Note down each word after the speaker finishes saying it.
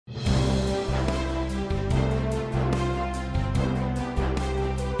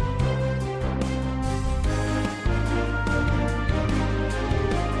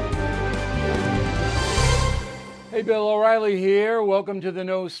Hey, Bill O'Reilly here. Welcome to the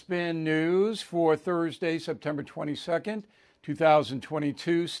No Spin News for Thursday, September 22nd,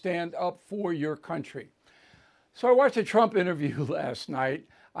 2022. Stand up for your country. So I watched a Trump interview last night.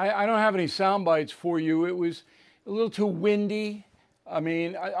 I don't have any sound bites for you. It was a little too windy. I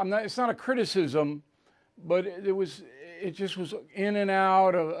mean, I'm not. It's not a criticism, but it just was in and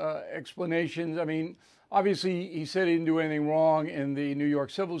out of explanations. I mean, obviously, he said he didn't do anything wrong in the New York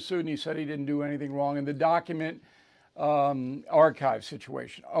civil suit, and he said he didn't do anything wrong in the document archive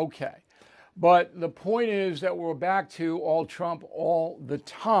situation. Okay. But the point is that we're back to all Trump all the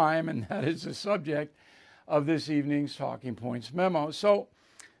time, and that is the subject of this evening's Talking Points memo. So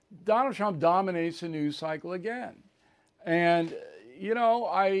Donald Trump dominates the news cycle again. And, you know,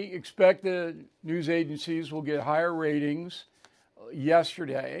 I expect the news agencies will get higher ratings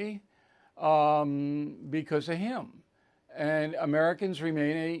yesterday because of him. And Americans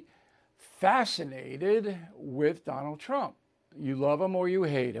remain fascinated with Donald Trump. You love him or you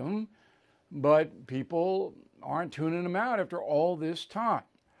hate him, but people aren't tuning him out after all this time.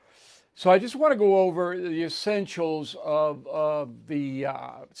 So I just want to go over the essentials of the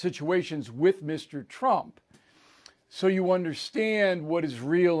situations with Mr. Trump so you understand what is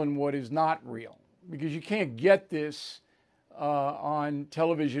real and what is not real, because you can't get this on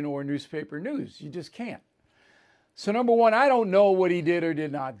television or newspaper news. You just can't. So number one, I don't know what he did or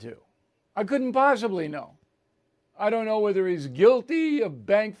did not do. I couldn't possibly know. I don't know whether he's guilty of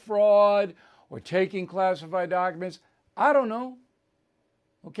bank fraud or taking classified documents. I don't know.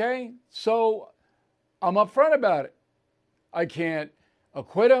 Okay? So I'm upfront about it. I can't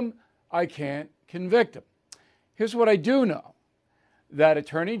acquit him. I can't convict him. Here's what I do know. That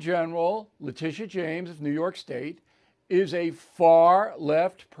Attorney General Letitia James of New York State is a far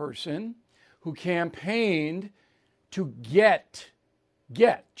left person who campaigned to get,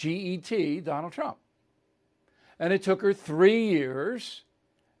 G-E-T, Donald Trump. And it took her 3 years,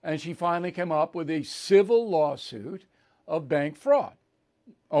 and she finally came up with a civil lawsuit of bank fraud.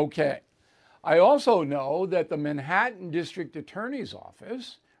 Okay. I also know that the Manhattan District Attorney's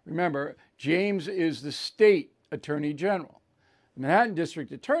Office, remember, James is the state attorney general. The Manhattan District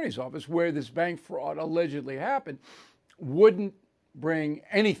Attorney's Office, where this bank fraud allegedly happened, wouldn't bring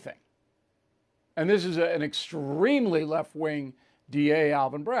anything. And this is an extremely left-wing DA,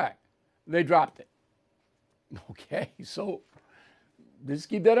 Alvin Bragg. They dropped it. Okay, so just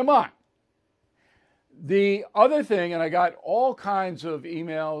keep that in mind. The other thing, and I got all kinds of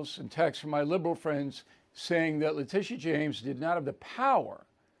emails and texts from my liberal friends saying that Letitia James did not have the power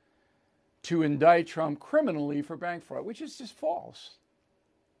to indict Trump criminally for bank fraud, which is just false.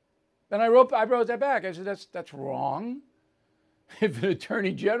 And I wrote that back. I said, that's wrong. If an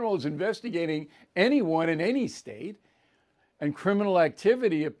attorney general is investigating anyone in any state and criminal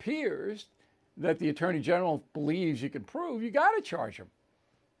activity appears that the attorney general believes you can prove, you got to charge him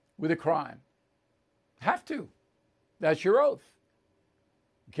with a crime. Have to. That's your oath.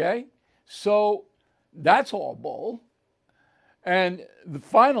 Okay? So that's all bull. And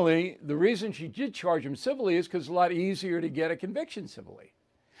finally, the reason she did charge him civilly is because it's a lot easier to get a conviction civilly.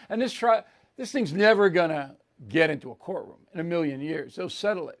 And this thing's never going to get into a courtroom in a million years. They'll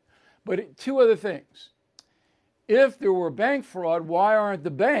settle it. But two other things. If there were bank fraud, why aren't the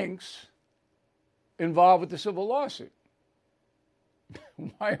banks involved with the civil lawsuit?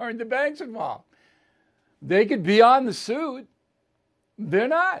 Why aren't the banks involved? They could be on the suit. They're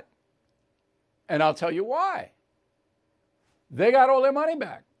not. And I'll tell you why. They got all their money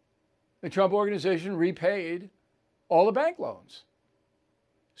back. The Trump Organization repaid all the bank loans.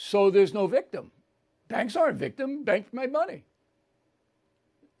 So there's no victim. Banks aren't victim. Banks made money.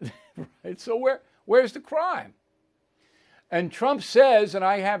 Right? So where's the crime? And Trump says, and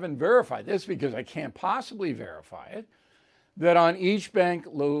I haven't verified this because I can't possibly verify it, that on each bank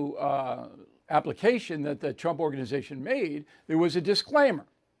application that the Trump Organization made, there was a disclaimer.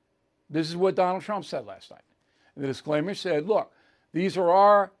 This is what Donald Trump said last night. And the disclaimer said, look, these are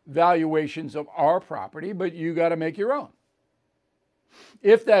our valuations of our property, but you got to make your own.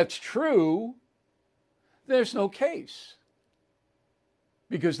 If that's true, there's no case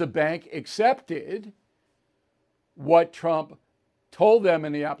because the bank accepted what Trump told them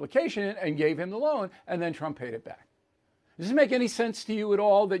in the application and gave him the loan, and then Trump paid it back. Does it make any sense to you at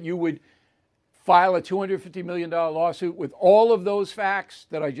all that you would file a $250 million lawsuit with all of those facts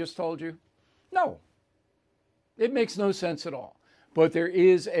that I just told you? No. It makes no sense at all. But there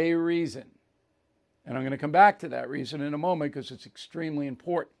is a reason. And I'm going to come back to that reason in a moment because it's extremely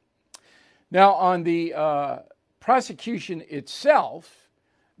important. Now, on the prosecution itself,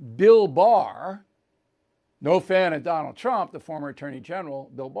 Bill Barr, no fan of Donald Trump, the former Attorney General,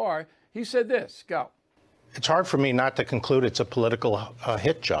 Bill Barr, he said this, go. It's hard for me not to conclude it's a political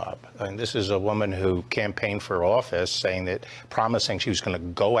hit job. And this is a woman who campaigned for office saying that, promising she was going to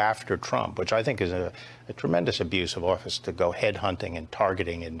go after Trump, which I think is a tremendous abuse of office, to go headhunting and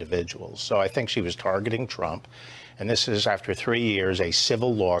targeting individuals. So I think she was targeting Trump. And this is, after 3 years, a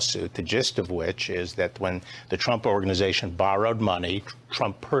civil lawsuit, the gist of which is that when the Trump Organization borrowed money,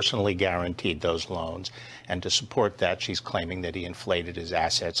 Trump personally guaranteed those loans. And to support that, she's claiming that he inflated his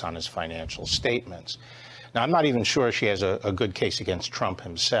assets on his financial statements. Now, I'm not even sure she has a good case against Trump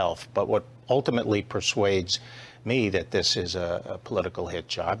himself, but what ultimately persuades me that this is a political hit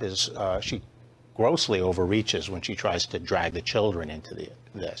job is she grossly overreaches when she tries to drag the children into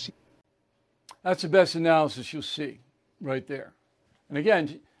this. That's the best analysis you'll see right there. And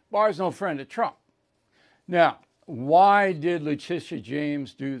again, Barr's no friend of Trump. Now, why did Letitia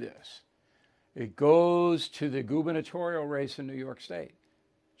James do this? It goes to the gubernatorial race in New York State.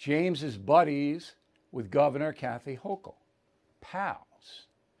 James is buddies with Governor Kathy Hochul, pals.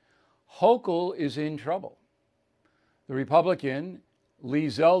 Hochul is in trouble. The Republican, Lee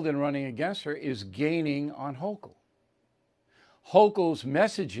Zeldin, running against her, is gaining on Hochul. Hochul's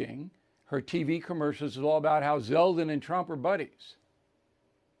messaging, her TV commercials, is all about how Zeldin and Trump are buddies.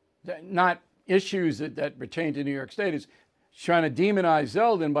 Not issues that pertain to New York State. It's trying to demonize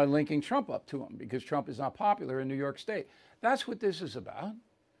Zeldin by linking Trump up to him because Trump is not popular in New York State. That's what this is about.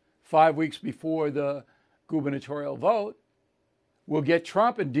 5 weeks before the gubernatorial vote, we'll get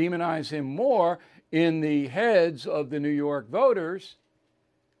Trump and demonize him more in the heads of the New York voters,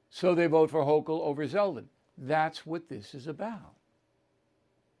 so they vote for Hochul over Zeldin. That's what this is about.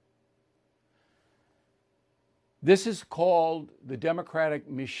 This is called the Democratic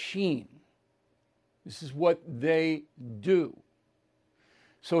machine. This is what they do.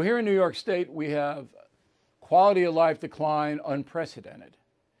 So here in New York State, we have quality of life decline unprecedented.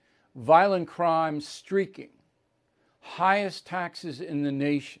 Violent crime streaking, highest taxes in the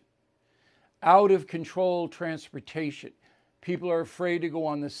nation, out of control transportation. People are afraid to go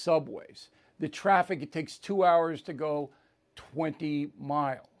on the subways. The traffic, it takes 2 hours to go 20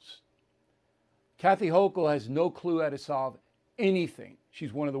 miles. Kathy Hochul has no clue how to solve anything.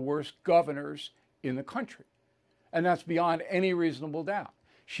 She's one of the worst governors in the country. And that's beyond any reasonable doubt.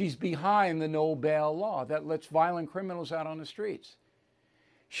 She's behind the no bail law that lets violent criminals out on the streets.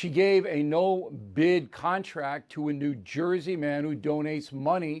 She gave a no-bid contract to a New Jersey man who donates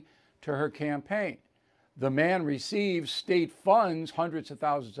money to her campaign. The man receives state funds, hundreds of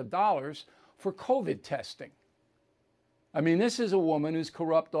thousands of dollars, for COVID testing. I mean, this is a woman who's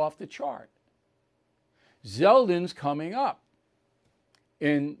corrupt off the chart. Zeldin's coming up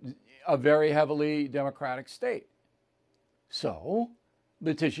in a very heavily Democratic state. So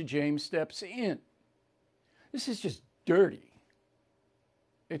Letitia James steps in. This is just dirty.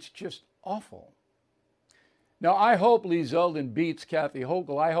 It's just awful. Now, I hope Lee Zeldin beats Kathy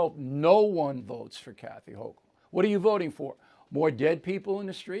Hochul. I hope no one votes for Kathy Hochul. What are you voting for? More dead people in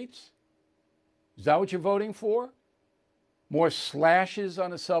the streets? Is that what you're voting for? More slashes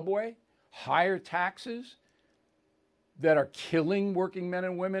on the subway? Higher taxes that are killing working men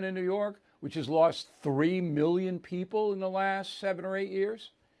and women in New York, which has lost 3 million people in the last 7 or 8 years?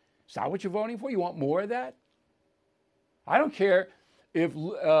 Is that what you're voting for? You want more of that? I don't care if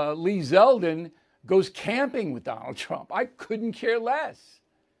Lee Zeldin goes camping with Donald Trump. I couldn't care less.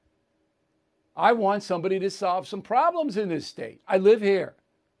 I want somebody to solve some problems in this state. I live here.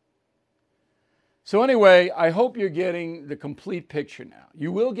 So anyway, I hope you're getting the complete picture now.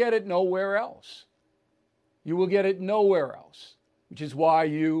 You will get it nowhere else. You will get it nowhere else, which is why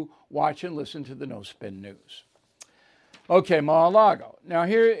you watch and listen to the No Spin News. Okay, Mar-a-Lago. Now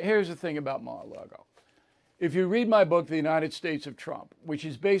here's the thing about Mar-a-Lago. If you read my book, The United States of Trump, which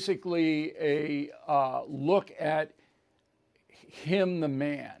is basically a look at him, the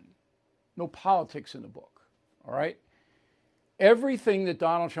man, no politics in the book, all right? Everything that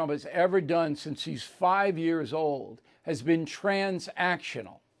Donald Trump has ever done since he's 5 years old has been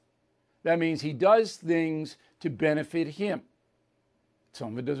transactional. That means he does things to benefit him.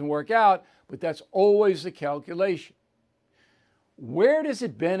 Some of it doesn't work out, but that's always the calculation. Where does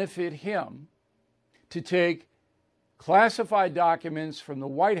it benefit him to take classified documents from the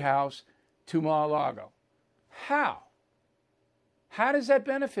White House to Mar-a-Lago? How? How does that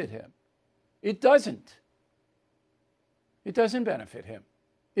benefit him? It doesn't. It doesn't benefit him.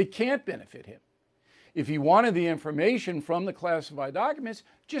 It can't benefit him. If he wanted the information from the classified documents,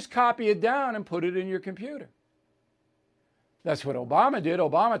 just copy it down and put it in your computer. That's what Obama did.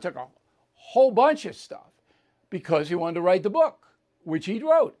 Obama took a whole bunch of stuff because he wanted to write the book, which he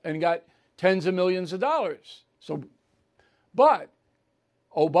wrote and got tens of millions of dollars. But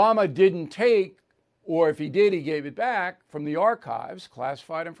Obama didn't take Or if he did, he gave it back from the archives,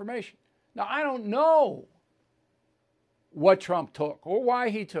 classified information. Now, I don't know what Trump took or why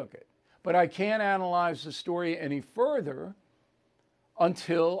he took it, but I can't analyze the story any further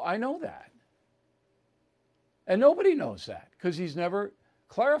until I know that. And nobody knows that because he's never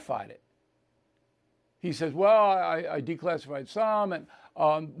clarified it. He says, well, I declassified some, and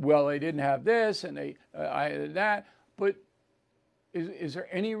well, they didn't have this, and I had that. But is there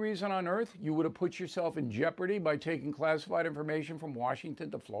any reason on earth you would have put yourself in jeopardy by taking classified information from Washington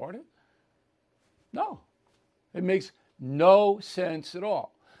to Florida? No. It makes no sense at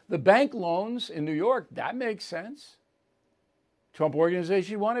all. The bank loans in New York, that makes sense. Trump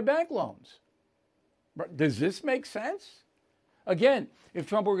Organization wanted bank loans. Does this make sense? Again, if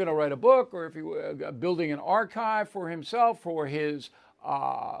Trump were going to write a book, or if he were building an archive for himself, for his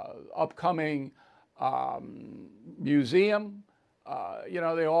upcoming museum,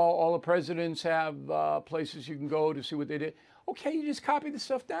 all the presidents have places you can go to see what they did. Okay, you just copy the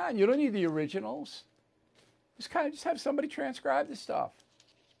stuff down. You don't need the originals. Just have somebody transcribe the stuff.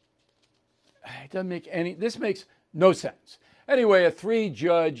 It doesn't make this makes no sense. Anyway, a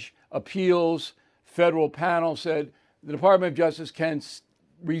 3-judge appeals federal panel said the Department of Justice can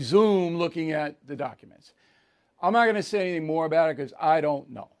resume looking at the documents. I'm not going to say anything more about it because I don't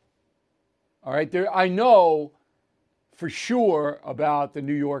know. All right, I know for sure about the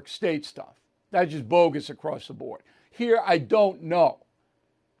New York State stuff. That's just bogus across the board. Here, I don't know.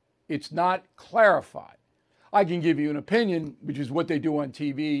 It's not clarified. I can give you an opinion, which is what they do on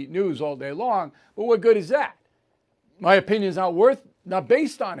TV news all day long, but what good is that? My opinion is not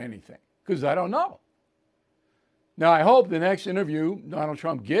based on anything, because I don't know. Now, I hope the next interview Donald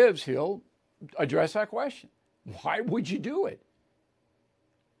Trump gives, he'll address that question. Why would you do it?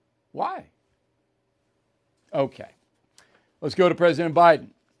 Why? Okay. Let's go to President Biden.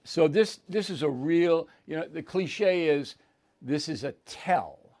 So this is a real, the cliche is this is a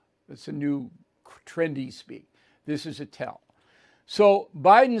tell. It's a new trendy speak. This is a tell. So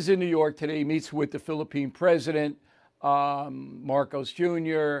Biden's in New York today. He meets with the Philippine president, Marcos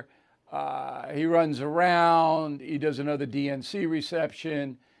Jr. He runs around. He does another DNC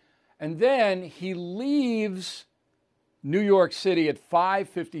reception. And then he leaves New York City at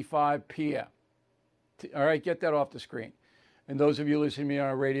 5:55 p.m. All right, get that off the screen. And those of you listening to me on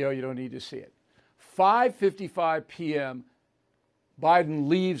our radio, you don't need to see it. 5:55 p.m., Biden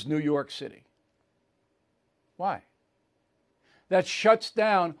leaves New York City. Why? That shuts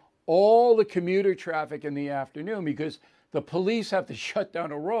down all the commuter traffic in the afternoon because the police have to shut down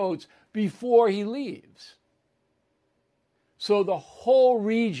the roads before he leaves. So the whole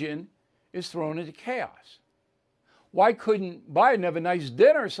region is thrown into chaos. Why couldn't Biden have a nice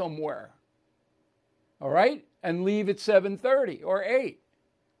dinner somewhere? All right? And leave at 7:30 or 8.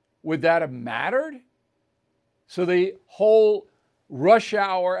 Would that have mattered? So the whole rush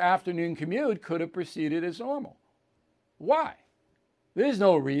hour afternoon commute could have proceeded as normal. Why? There's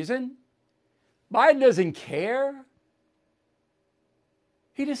no reason. Biden doesn't care.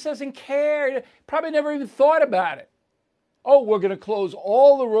 He just doesn't care. He probably never even thought about it. Oh, we're going to close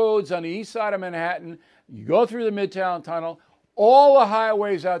all the roads on the east side of Manhattan. You go through the Midtown Tunnel. All the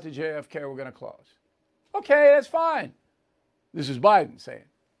highways out to JFK we're going to close. Okay, that's fine. This is Biden saying.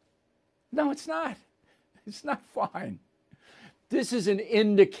 No, it's not. It's not fine. This is an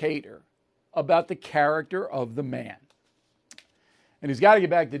indicator about the character of the man. And he's got to get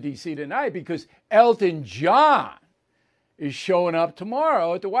back to D.C. tonight because Elton John is showing up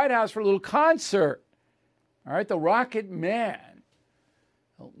tomorrow at the White House for a little concert. All right, the Rocket Man,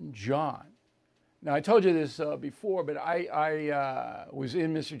 Elton John. Now, I told you this before, but I was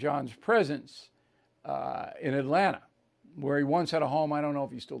in Mr. John's presence in Atlanta, where he once had a home. I don't know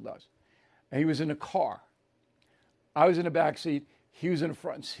if he still does. And he was in a car. I was in the back seat. He was in the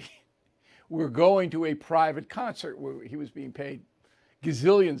front seat. We were going to a private concert where he was being paid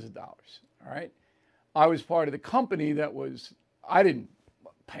gazillions of dollars. All right. I was part of the company I didn't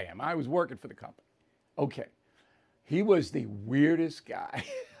pay him. I was working for the company. Okay. He was the weirdest guy.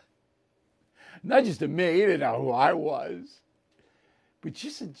 Not just to me, he didn't know who I was. But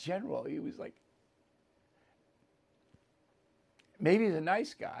just in general, he was like, maybe he's a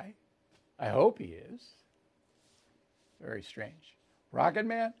nice guy. I hope he is. Very strange. Rocket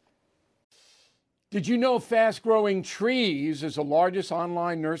Man? Did you know Fast Growing Trees is the largest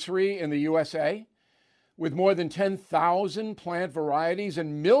online nursery in the USA? With more than 10,000 plant varieties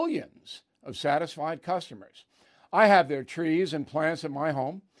and millions of satisfied customers. I have their trees and plants at my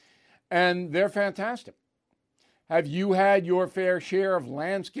home, and they're fantastic. Have you had your fair share of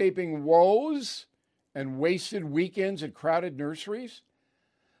landscaping woes and wasted weekends at crowded nurseries?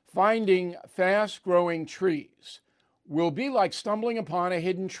 Finding fast-growing trees will be like stumbling upon a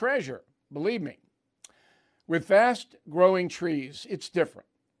hidden treasure, believe me. With fast-growing trees, it's different.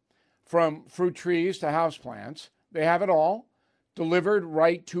 From fruit trees to houseplants, they have it all delivered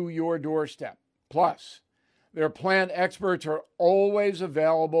right to your doorstep. Plus, their plant experts are always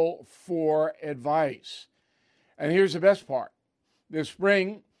available for advice. And here's the best part. This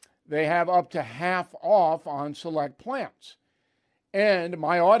spring, they have up to half off on select plants. And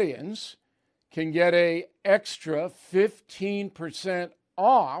my audience can get an extra 15%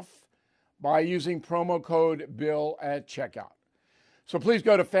 off by using promo code BILL at checkout. So please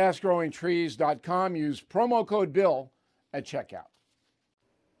go to fastgrowingtrees.com, use promo code BILL at checkout.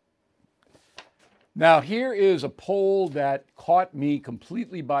 Now, here is a poll that caught me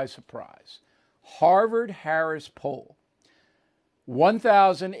completely by surprise. Harvard-Harris poll.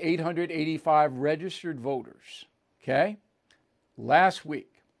 1,885 registered voters, okay? Last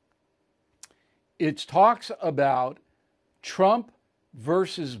week. It talks about Trump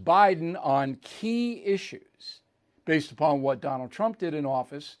versus Biden on key issues based upon what Donald Trump did in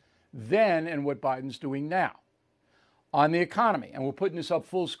office then and what Biden's doing now. On the economy, and we're putting this up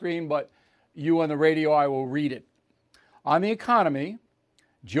full screen, but you on the radio, I will read it. On the economy,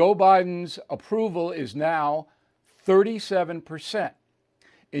 Joe Biden's approval is now 37%.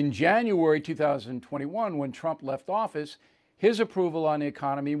 In January 2021, when Trump left office, his approval on the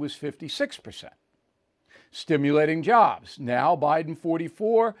economy was 56%. Stimulating jobs, now Biden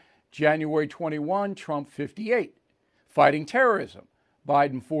 44, January 21, Trump 58. Fighting terrorism,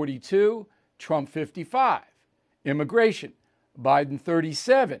 Biden 42, Trump 55. Immigration, Biden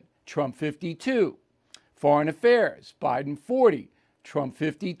 37, Trump 52. Foreign affairs, Biden 40, Trump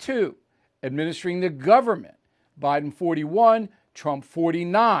 52. Administering the government, Biden 41, Trump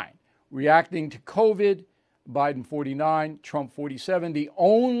 49. Reacting to COVID, Biden 49, Trump 47, the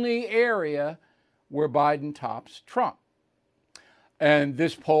only area where Biden tops Trump. And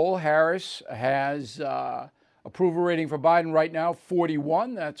this poll, Harris has approval rating for Biden right now,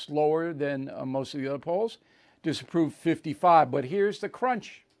 41. That's lower than most of the other polls. Disapprove 55. But here's the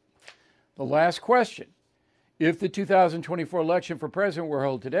crunch. The last question. If the 2024 election for president were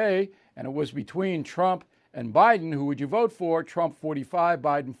held today, and it was between Trump and Biden, who would you vote for? Trump 45,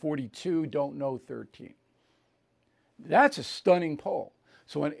 Biden 42, don't know 13. That's a stunning poll.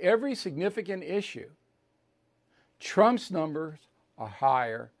 So on every significant issue, Trump's numbers are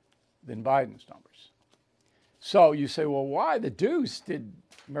higher than Biden's numbers. So you say, well, why the deuce did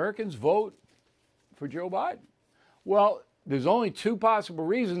Americans vote for Joe Biden? Well, there's only two possible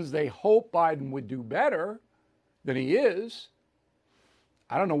reasons. They hope Biden would do better than he is.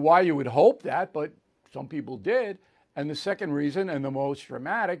 I don't know why you would hope that, but some people did. And the second reason, and the most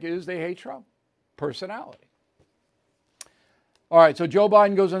dramatic, is they hate Trump. Personality. All right, so Joe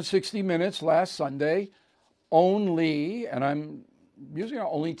Biden goes on 60 Minutes last Sunday. Only, and I'm using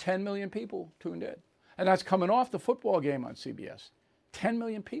only 10 million people tuned in. And that's coming off the football game on CBS. 10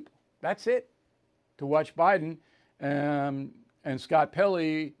 million people. That's it. To watch Biden and Scott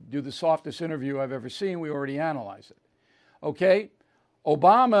Pelley do the softest interview I've ever seen. We already analyzed it. Okay,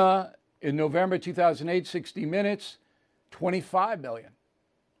 Obama in November 2008, 60 Minutes, 25 million.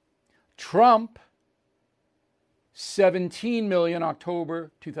 Trump, 17 million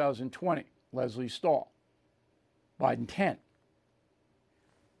October 2020, Leslie Stahl. Biden 10.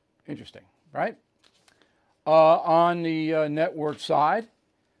 Interesting, right? On the network side,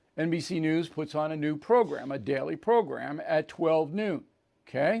 NBC News puts on a new program, a daily program at 12 noon,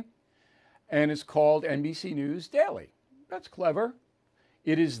 okay? And it's called NBC News Daily. That's clever.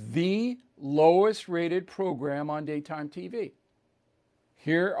 It is the lowest rated program on daytime TV.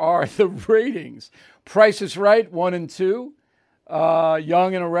 Here are the ratings. Price is Right, 1 and 2.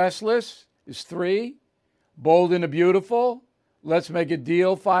 Young and the Restless is 3. Bold and the Beautiful, Let's Make a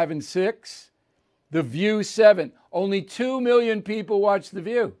Deal, 5 and 6. The View, 7. Only 2 million people watch The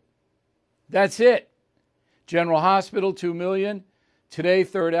View. That's it. General Hospital, 2 million. Today,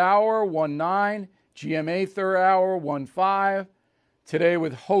 Third Hour, 1.9. GMA, Third Hour, 1.5. Today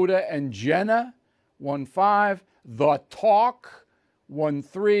with Hoda and Jenna, 1.5. The Talk,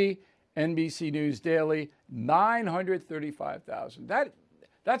 1.3. NBC News Daily, 935,000.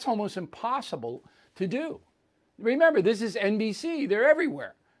 That's almost impossible to do. Remember, this is NBC. They're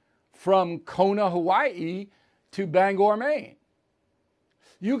everywhere, from Kona, Hawaii to Bangor, Maine.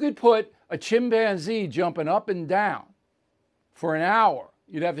 You could put a chimpanzee jumping up and down for an hour.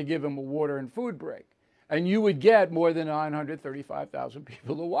 You'd have to give him a water and food break. And you would get more than 935,000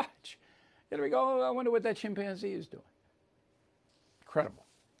 people to watch. There we go. I wonder what that chimpanzee is doing. Incredible.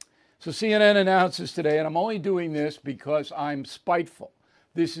 So CNN announces today, and I'm only doing this because I'm spiteful.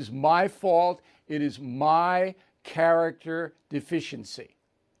 This is my fault. It is my character deficiency.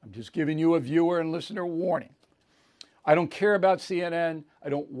 I'm just giving you a viewer and listener warning. I don't care about CNN. I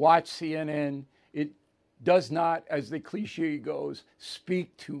don't watch CNN. It does not, as the cliche goes,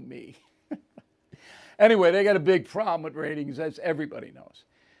 speak to me. Anyway, they got a big problem with ratings, as everybody knows.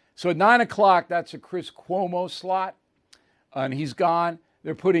 So at 9 o'clock, that's a Chris Cuomo slot, and he's gone.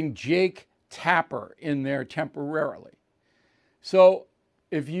 They're putting Jake Tapper in there temporarily. So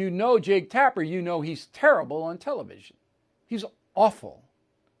if you know Jake Tapper, you know he's terrible on television. He's awful.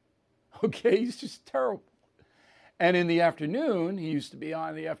 Okay, he's just terrible. And in the afternoon, he used to be on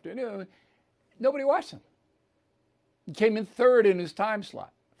in the afternoon, nobody watched him. He came in third in his time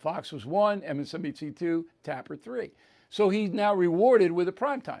slot. Fox was 1, MSNBC 2, Tapper 3. So he's now rewarded with a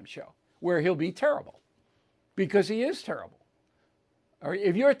primetime show where he'll be terrible because he is terrible. Or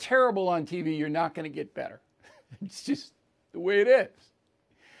if you're terrible on TV, you're not going to get better. It's just the way it is.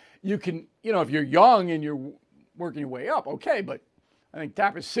 You can, if you're young and you're working your way up, okay, but I think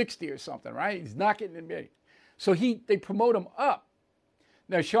Tapper's 60 or something, right? He's not getting admitted. So they promote him up.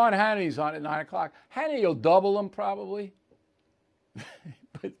 Now, Sean Hannity's on at 9 o'clock. Hannity will double him probably.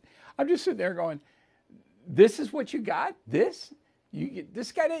 But I'm just sitting there going, this is what you got? This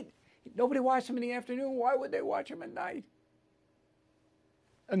guy didn't, nobody watched him in the afternoon. Why would they watch him at night?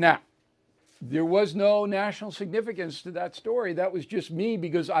 And now, there was no national significance to that story. That was just me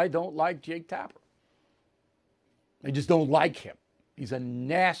because I don't like Jake Tapper. I just don't like him. He's a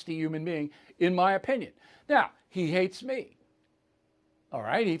nasty human being, in my opinion. Now, he hates me. All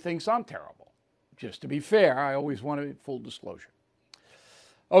right, he thinks I'm terrible. Just to be fair, I always want full disclosure.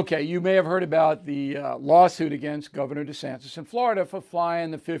 Okay, you may have heard about the lawsuit against Governor DeSantis in Florida for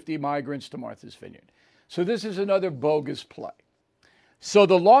flying the 50 migrants to Martha's Vineyard. So this is another bogus play. So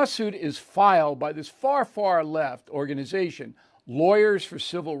the lawsuit is filed by this far, far left organization, Lawyers for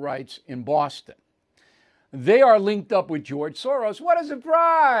Civil Rights in Boston. They are linked up with George Soros. What a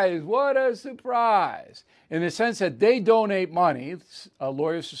surprise! What a surprise! In the sense that they donate money,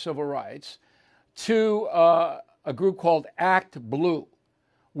 Lawyers for Civil Rights, to a group called Act Blue,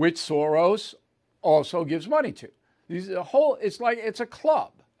 which Soros also gives money to. It's a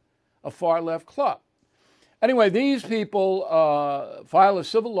club, a far left club. Anyway, these people file a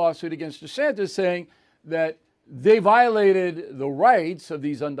civil lawsuit against DeSantis saying that they violated the rights of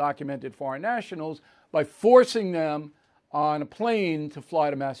these undocumented foreign nationals by forcing them on a plane to fly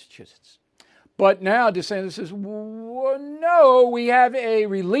to Massachusetts. But now DeSantis says, well, no, we have a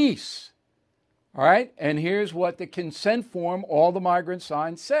release. All right, and here's what the consent form all the migrants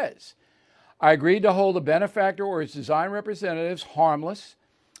signed says. I agreed to hold a benefactor or his design representatives harmless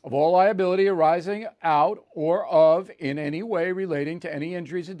of all liability arising out or of in any way relating to any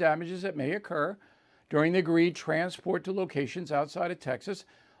injuries and damages that may occur during the agreed transport to locations outside of Texas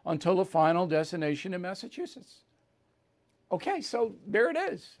until the final destination in Massachusetts. Okay, so there it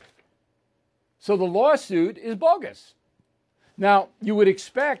is. So the lawsuit is bogus. Now, you would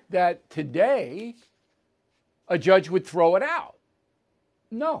expect that today a judge would throw it out.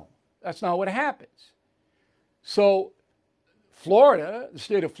 No, that's not what happens. So Florida, the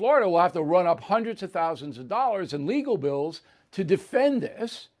state of Florida, will have to run up hundreds of thousands of dollars in legal bills to defend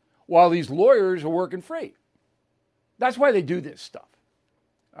this while these lawyers are working free. That's why they do this stuff.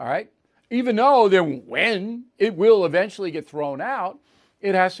 All right? Even though when it will eventually get thrown out,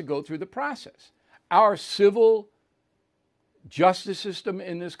 it has to go through the process. Our civil justice system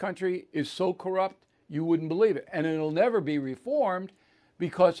in this country is so corrupt, you wouldn't believe it. And it'll never be reformed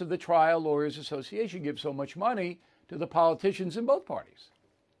because of the Trial Lawyers Association gives so much money to the politicians in both parties.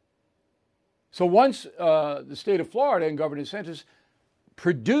 So once the state of Florida and Governor DeSantis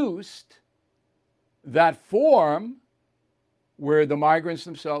produced that form where the migrants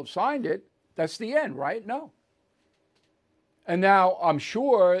themselves signed it, that's the end, right? No. And now I'm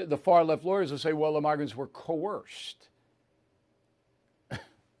sure the far left lawyers will say, well, the migrants were coerced.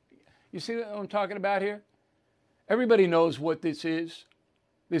 You see what I'm talking about here? Everybody knows what this is.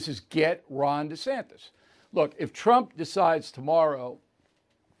 This is get Ron DeSantis. Look, if Trump decides tomorrow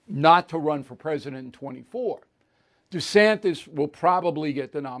not to run for president in 24, DeSantis will probably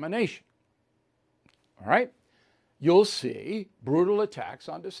get the nomination. All right? You'll see brutal attacks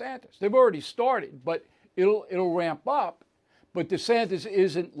on DeSantis. They've already started, but it'll ramp up. But DeSantis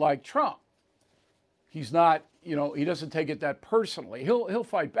isn't like Trump. He's not, he doesn't take it that personally. He'll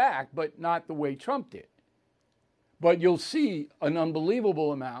fight back, but not the way Trump did. But you'll see an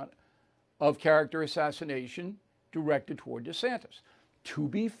unbelievable amount of character assassination directed toward DeSantis. To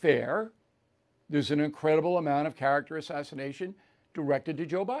be fair, there's an incredible amount of character assassination directed to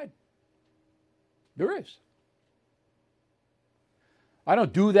Joe Biden. There is. I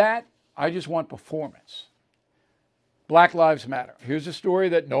don't do that. I just want performance. Black Lives Matter. Here's a story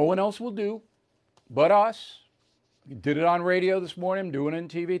that no one else will do but us. We did it on radio this morning. I'm doing it on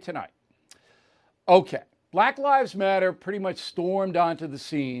TV tonight. Okay. Black Lives Matter pretty much stormed onto the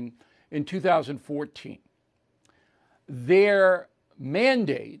scene in 2014. Their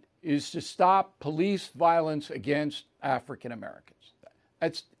mandate is to stop police violence against African Americans.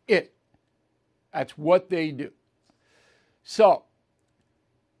 That's it. That's what they do. So,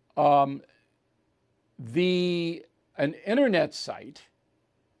 an internet site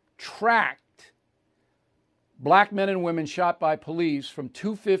tracked black men and women shot by police from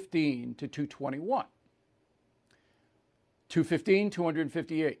 215 to 221. 215,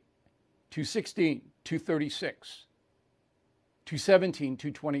 258. 216, 236. 217,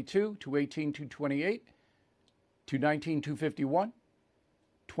 222. 218, 228. 219, 251.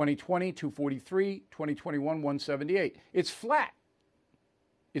 2020, 243. 2021, 178. It's flat.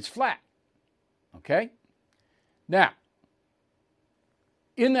 It's flat. Okay? Now,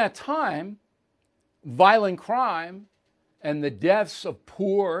 in that time, violent crime and the deaths of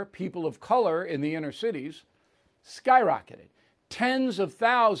poor people of color in the inner cities skyrocketed. Tens of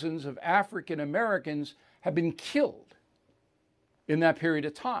thousands of African Americans have been killed in that period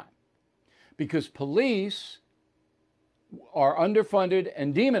of time because police are underfunded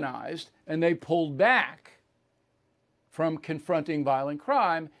and demonized, and they pulled back from confronting violent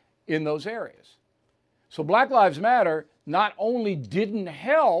crime in those areas. So Black Lives Matter not only didn't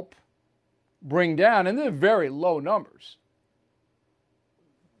help bring down, and they're very low numbers,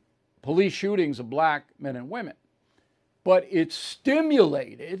 police shootings of black men and women, but it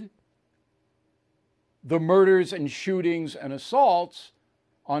stimulated the murders and shootings and assaults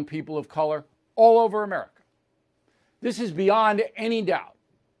on people of color all over America. This is beyond any doubt,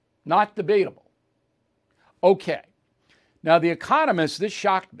 not debatable. Okay. Now, The Economist, this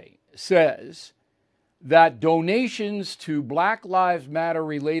shocked me, says that donations to Black Lives Matter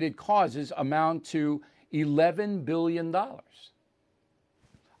related causes amount to $11 billion.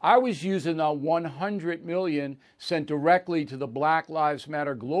 I was using the $100 million sent directly to the Black Lives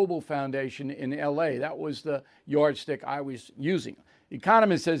Matter Global Foundation in LA. That was the yardstick I was using. The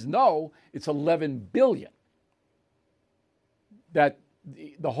Economist says, no, it's $11 billion that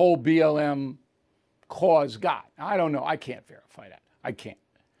the whole BLM cause got. I don't know. I can't verify that. I can't.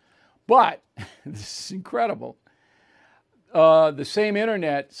 But this is incredible. The same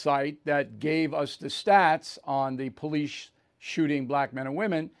internet site that gave us the stats on the police shooting black men and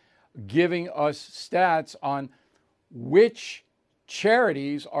women, giving us stats on which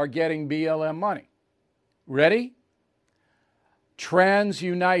charities are getting BLM money. Ready? Trans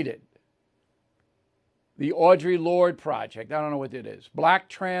United, the Audre Lorde Project, I don't know what it is, Black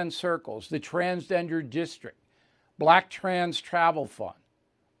Trans Circles, the Transgender District, Black Trans Travel Fund,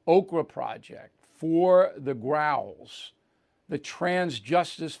 Okra Project, For the Growls, the Trans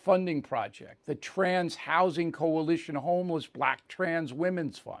Justice Funding Project, the Trans Housing Coalition Homeless Black Trans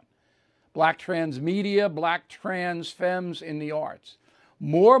Women's Fund, Black Trans Media, Black Trans Femmes in the Arts.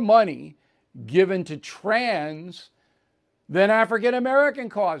 More money given to trans than African American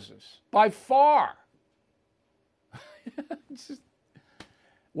causes, by far.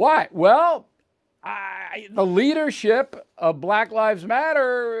 Why? Well, the leadership of Black Lives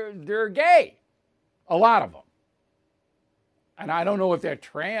Matter, they're gay, a lot of them. And I don't know if they're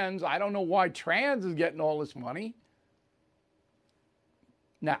trans. I don't know why trans is getting all this money.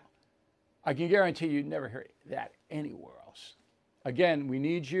 Now, I can guarantee you'd never hear that anywhere else. Again, we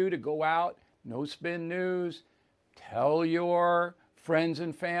need you to go out, No Spin News, tell your friends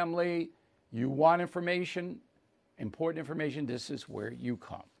and family you want information, important information, this is where you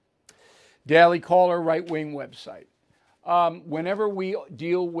come. Daily Caller, right-wing website. Whenever we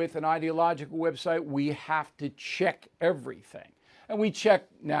deal with an ideological website, we have to check everything. And we check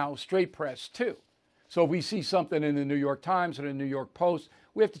now straight press too. So if we see something in the New York Times or the New York Post,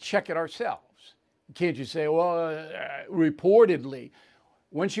 we have to check it ourselves. You can't just say, well, reportedly.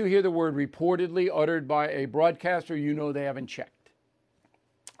 Once you hear the word reportedly uttered by a broadcaster, you know they haven't checked.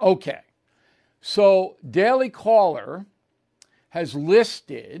 Okay. So Daily Caller has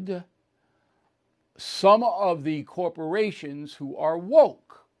listed some of the corporations who are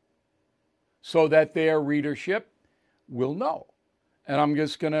woke so that their readership will know. And I'm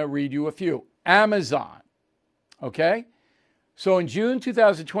just going to read you a few. Amazon, okay? So in June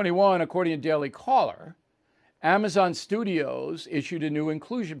 2021, according to Daily Caller, Amazon Studios issued a new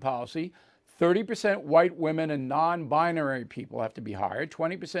inclusion policy. 30% white women and non-binary people have to be hired,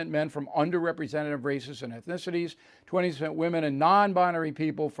 20% men from underrepresented races and ethnicities, 20% women and non-binary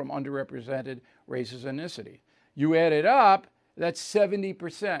people from underrepresented races and ethnicities. You add it up, That's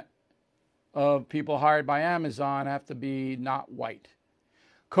 70% of people hired by Amazon have to be not white.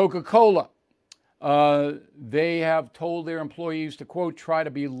 Coca-Cola, they have told their employees to, quote, try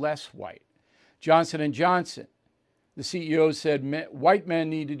to be less white. Johnson & Johnson, the CEO said white men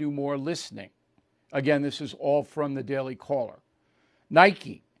need to do more listening. Again, this is all from the Daily Caller.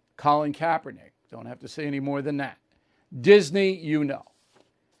 Nike, Colin Kaepernick, don't have to say any more than that. Disney, you know.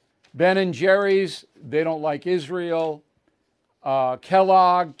 Ben & Jerry's, they don't like Israel.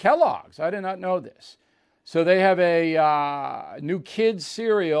 Kellogg's, I did not know this. So they have a new kids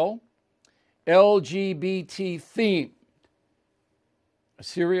cereal, LGBT themed. A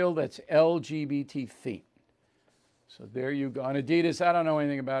cereal that's LGBT themed. So there you go. And Adidas, I don't know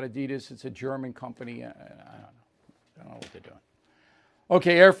anything about Adidas. It's a German company. I don't know what they're doing.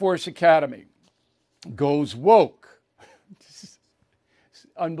 Okay, Air Force Academy goes woke. This is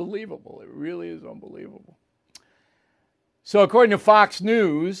unbelievable. It really is unbelievable. So according to Fox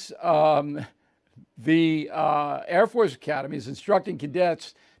News, the Air Force Academy is instructing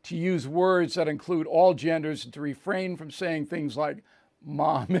cadets to use words that include all genders and to refrain from saying things like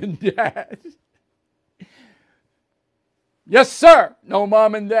mom and dad. Yes, sir. No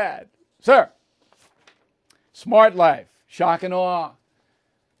mom and dad. Sir. Smart Life, shock and awe.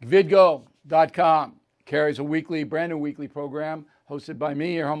 Vidgo.com carries a brand new weekly program hosted by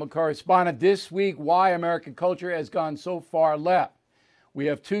me, your humble correspondent. This week, why American culture has gone so far left. We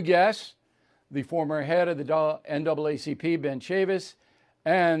have two guests, the former head of the NAACP, Ben Chavis,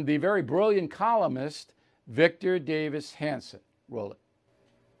 and the very brilliant columnist, Victor Davis Hanson. Roll it.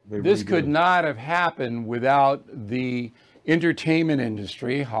 This could not have happened without the entertainment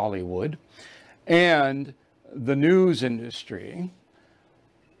industry, Hollywood, and the news industry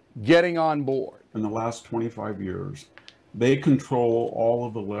getting on board. In the last 25 years, they control all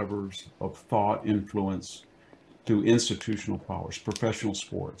of the levers of thought, influence to institutional powers, professional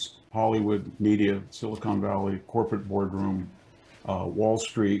sports, Hollywood, media, Silicon Valley, corporate boardroom, Wall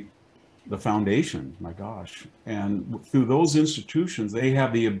Street, the foundation, my gosh. And through those institutions, they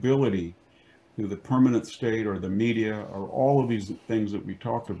have the ability, through the permanent state or the media or all of these things that we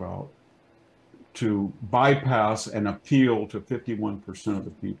talked about, to bypass and appeal to 51% of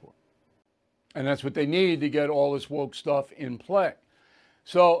the people. And that's what they need to get all this woke stuff in play.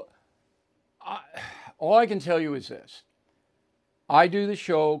 So all I can tell you is this. I do the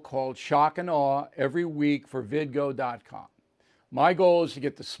show called Shock and Awe every week for Vidgo.com. My goal is to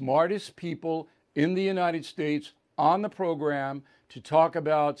get the smartest people in the United States on the program to talk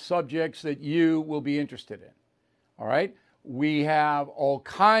about subjects that you will be interested in. All right? We have all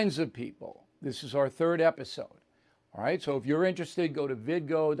kinds of people. This is our third episode. All right? So if you're interested, go to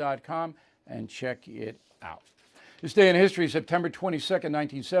Vidgo.com and check it out. This day in history, September 22nd,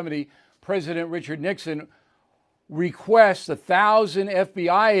 1970, President Richard Nixon requests 1,000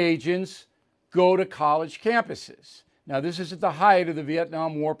 FBI agents go to college campuses. Now, this is at the height of the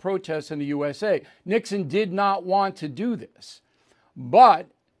Vietnam War protests in the USA. Nixon did not want to do this, but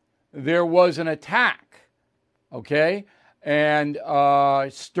there was an attack, okay? And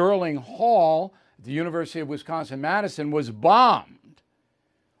Sterling Hall at the University of Wisconsin-Madison was bombed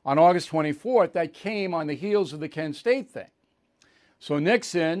on August 24th. That came on the heels of the Kent State thing. So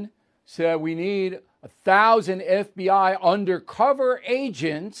Nixon said we need 1,000 FBI undercover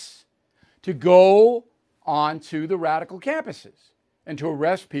agents to go onto the radical campuses and to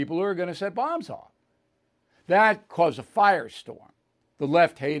arrest people who are going to set bombs off. That caused a firestorm. The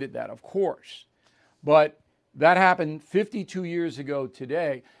left hated that, of course. But that happened 52 years ago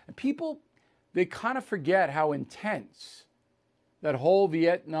today. And people, they kind of forget how intense that whole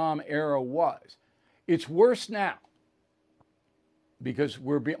Vietnam era was. It's worse now because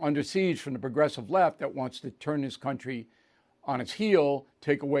we're under siege from the progressive left that wants to turn this country on its heel,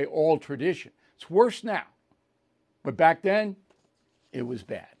 take away all tradition. It's worse now. But back then, it was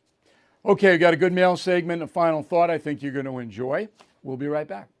bad. Okay, we got a good mail segment, a final thought I think you're going to enjoy. We'll be right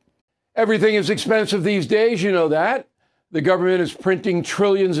back. Everything is expensive these days, you know that. The government is printing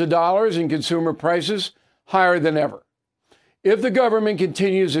trillions of dollars and consumer prices higher than ever. If the government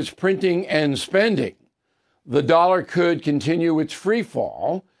continues its printing and spending, the dollar could continue its free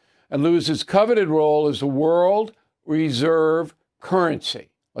fall and lose its coveted role as the world reserve currency.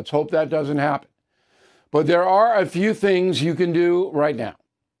 Let's hope that doesn't happen. But there are a few things you can do right now.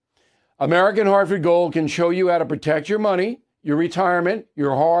 American Hartford Gold can show you how to protect your money, your retirement,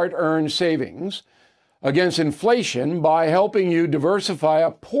 your hard-earned savings against inflation by helping you diversify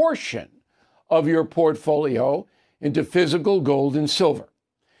a portion of your portfolio into physical gold and silver.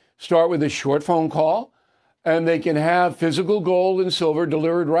 Start with a short phone call, and they can have physical gold and silver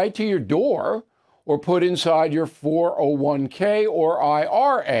delivered right to your door or put inside your 401k or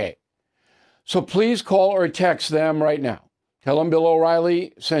IRA. So please call or text them right now. Tell them Bill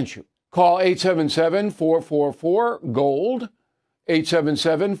O'Reilly sent you. Call 877-444-GOLD,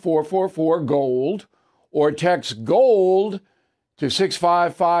 877-444-GOLD, or text GOLD to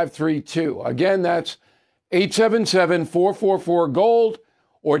 65532. Again, that's 877-444-GOLD,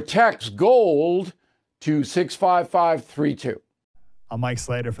 or text GOLD to 65532. I'm Mike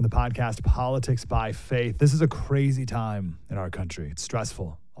Slater from the podcast Politics by Faith. This is a crazy time in our country. It's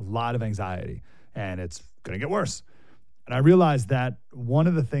stressful, a lot of anxiety, and it's going to get worse. And I realized that one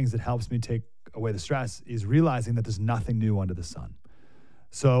of the things that helps me take away the stress is realizing that there's nothing new under the sun.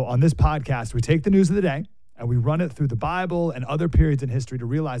 So on this podcast, we take the news of the day and we run it through the Bible and other periods in history to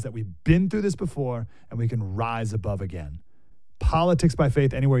realize that we've been through this before and we can rise above again. Politics by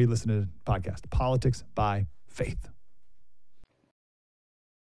Faith, anywhere you listen to the podcast. Politics by Faith.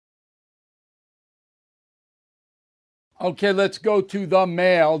 Okay, let's go to the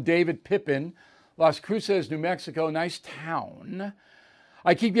mail. David Pippin, Las Cruces, New Mexico, nice town.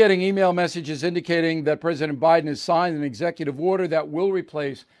 I keep getting email messages indicating that President Biden has signed an executive order that will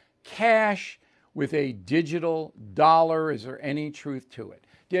replace cash with a digital dollar. Is there any truth to it?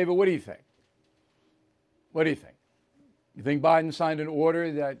 David, what do you think? What do you think? You think Biden signed an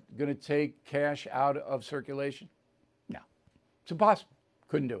order that's going to take cash out of circulation? No, it's impossible.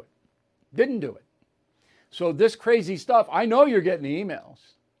 Couldn't do it. Didn't do it. So this crazy stuff, I know you're getting the emails,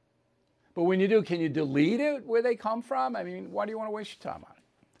 but when you do, can you delete it where they come from? I mean, why do you want to waste your time on it?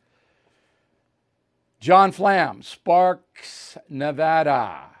 John Flam, Sparks,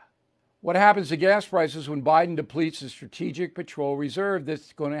 Nevada. What happens to gas prices when Biden depletes the Strategic Petroleum Reserve?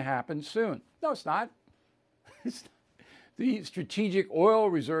 That's going to happen soon. No, it's not. The strategic oil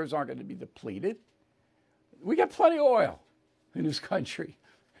reserves aren't going to be depleted. We got plenty of oil in this country,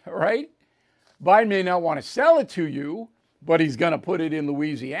 all right? Biden may not want to sell it to you, but he's going to put it in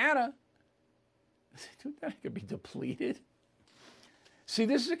Louisiana. That could be depleted. See,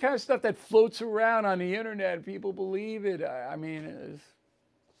 this is the kind of stuff that floats around on the internet. People believe it. I mean,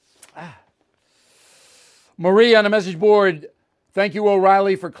 Marie on the message board, thank you,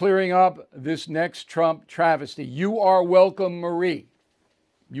 O'Reilly, for clearing up this next Trump travesty. You are welcome, Marie.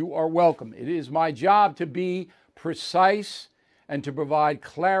 You are welcome. It is my job to be precise and to provide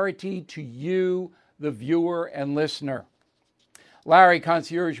clarity to you, the viewer and listener. Larry,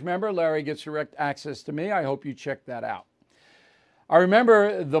 concierge member. Larry gets direct access to me. I hope you check that out. I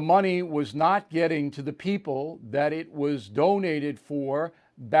remember the money was not getting to the people that it was donated for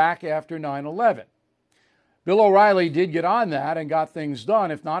back after 9/11. Bill O'Reilly did get on that and got things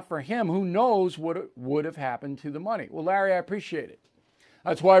done. If not for him, who knows what would have happened to the money? Well, Larry, I appreciate it.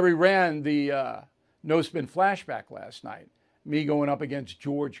 That's why we ran the No Spin flashback last night. Me going up against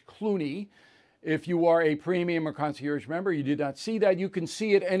George Clooney. If you are a premium or concierge member, you did not see that. You can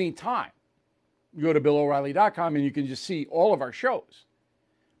see it any time. You go to BillO'Reilly.com and you can just see all of our shows.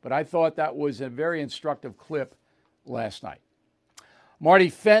 But I thought that was a very instructive clip last night. Marty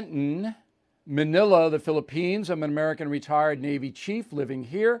Fenton, Manila, the Philippines. I'm an American retired Navy chief living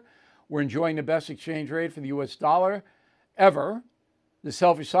here. We're enjoying the best exchange rate for the U.S. dollar ever. The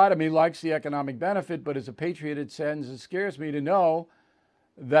selfish side of me likes the economic benefit, but as a patriot, it scares me to know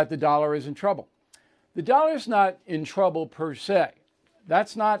that the dollar is in trouble. The dollar is not in trouble per se.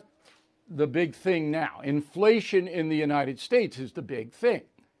 That's not the big thing now. Inflation in the United States is the big thing.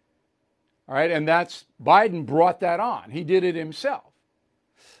 All right, and that's Biden brought that on. He did it himself.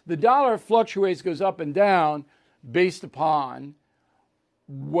 The dollar fluctuates, goes up and down based upon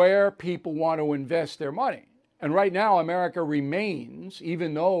where people want to invest their money. And right now, America remains,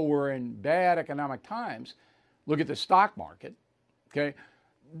 even though we're in bad economic times, look at the stock market, okay,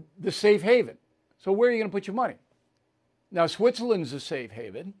 the safe haven. So where are you going to put your money? Now, Switzerland's a safe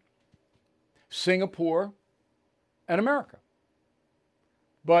haven, Singapore, and America.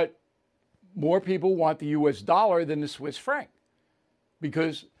 But more people want the U.S. dollar than the Swiss franc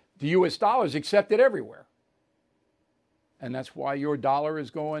because the U.S. dollar is accepted everywhere. And that's why your dollar is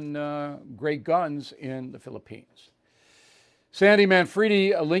going great guns in the Philippines. Sandy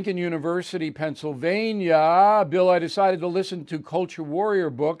Manfredi, Lincoln University, Pennsylvania. Bill, I decided to listen to Culture Warrior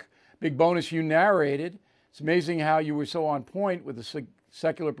book. Big bonus you narrated. It's amazing how you were so on point with the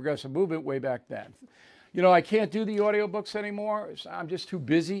secular progressive movement way back then. You know, I can't do the audiobooks anymore. I'm just too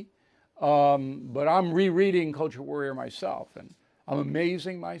busy. But I'm rereading Culture Warrior myself, and I'm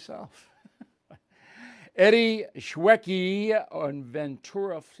amazing myself. Eddie Schwecke on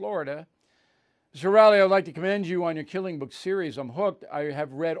Ventura, Florida. Mr. O'Reilly, I'd like to commend you on your Killing Book series. I'm hooked. I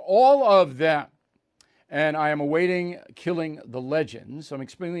have read all of them and I am awaiting Killing the Legends. I'm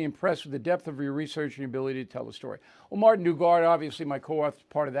extremely impressed with the depth of your research and your ability to tell the story. Well, Martin Dugard, obviously my co-author, is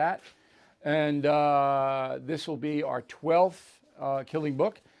part of that. And this will be our 12th Killing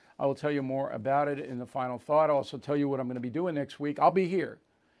book. I will tell you more about it in the final thought. I'll also tell you what I'm going to be doing next week. I'll be here.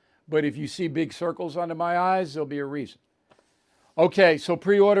 But if you see big circles under my eyes, there'll be a reason. Okay, so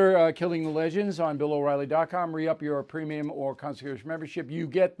pre-order Killing the Legends on BillO'Reilly.com. Re-up your premium or concierge membership. You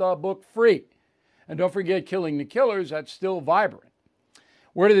get the book free. And don't forget Killing the Killers. That's still vibrant.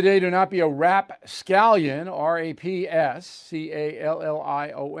 Word of the day, do not be a rapscallion,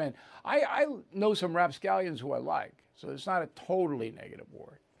 R-A-P-S-C-A-L-L-I-O-N. I know some rapscallions who I like, so it's not a totally negative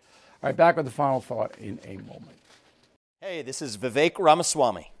word. All right, back with the final thought in a moment. Hey, this is Vivek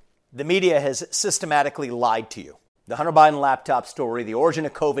Ramaswamy. The media has systematically lied to you. The Hunter Biden laptop story, the origin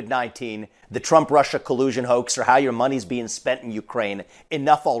of COVID-19, the Trump-Russia collusion hoax, or how your money's being spent in Ukraine.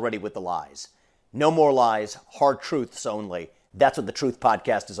 Enough already with the lies. No more lies, hard truths only. That's what the Truth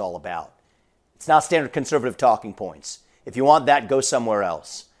Podcast is all about. It's not standard conservative talking points. If you want that, go somewhere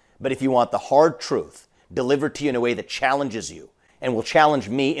else. But if you want the hard truth delivered to you in a way that challenges you and will challenge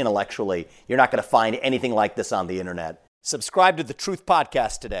me intellectually, you're not going to find anything like this on the internet. Subscribe to the Truth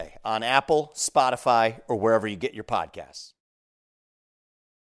Podcast today on Apple, Spotify, or wherever you get your podcasts.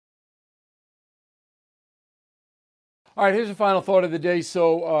 All right, here's the final thought of the day.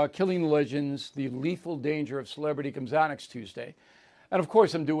 So, Killing the Legends, The Lethal Danger of Celebrity comes out next Tuesday. And of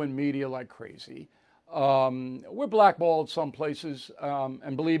course, I'm doing media like crazy. We're blackballed some places.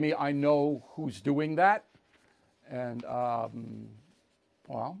 And believe me, I know who's doing that. And,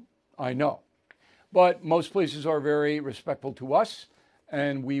 well, I know. But most places are very respectful to us.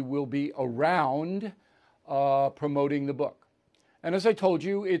 And we will be around promoting the book. And as I told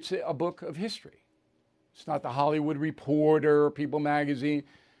you, it's a book of history. It's not the Hollywood Reporter, People Magazine.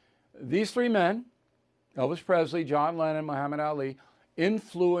 These three men, Elvis Presley, John Lennon, Muhammad Ali,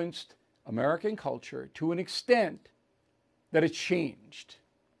 influenced American culture to an extent that it changed.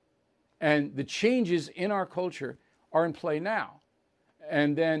 And the changes in our culture are in play now.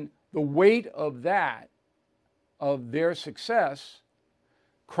 And then the weight of that, of their success,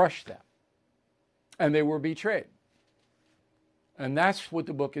 crushed them. And they were betrayed. And that's what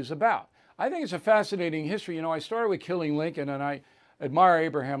the book is about. I think it's a fascinating history. You know, I started with Killing Lincoln, and I admire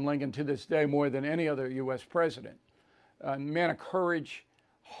Abraham Lincoln to this day more than any other U.S. president. Man of courage,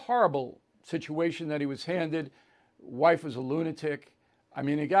 horrible situation that he was handed. Wife was a lunatic. I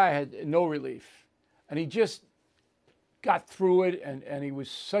mean, the guy had no relief. And he just got through it, and he was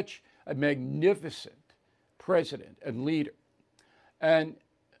such a magnificent president and leader. And,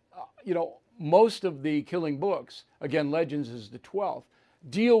 you know, most of the Killing books, again, Legends is the 12th,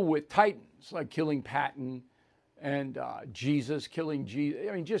 deal with titans like killing Patton and Jesus, killing Jesus.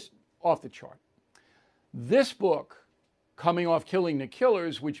 I mean, just off the chart. This book, coming off Killing the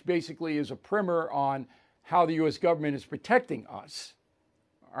Killers, which basically is a primer on how the U.S. government is protecting us,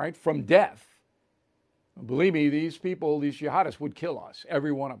 all right, from death. Believe me, these people, these jihadists would kill us,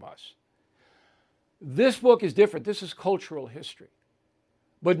 every one of us. This book is different. This is cultural history.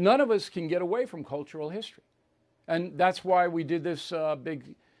 But none of us can get away from cultural history. And that's why we did this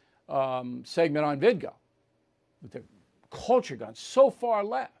big segment on VidGo. With the culture gone so far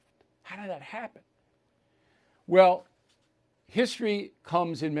left. How did that happen? Well, history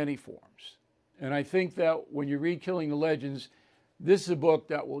comes in many forms. And I think that when you read Killing the Legends, this is a book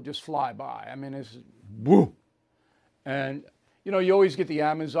that will just fly by. I mean, it's woo. And, you know, you always get the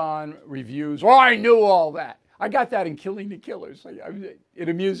Amazon reviews. Oh, I knew all that. I got that in Killing the Killers. It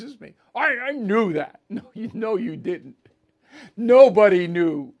amuses me. I knew that. No, you didn't. Nobody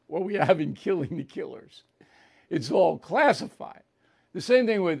knew what we have in Killing the Killers. It's all classified. The same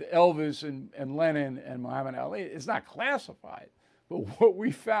thing with Elvis and Lennon and Muhammad Ali. It's not classified. But what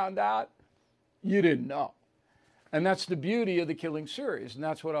we found out, you didn't know. And that's the beauty of the Killing series. And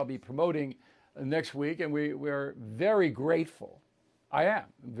that's what I'll be promoting next week. And we're very grateful. I am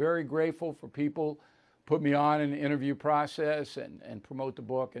very grateful for people put me on in the interview process and promote the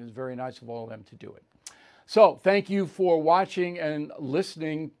book. And it's very nice of all of them to do it. So thank you for watching and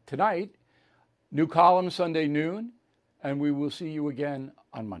listening tonight. New column Sunday noon. And we will see you again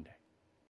on Monday.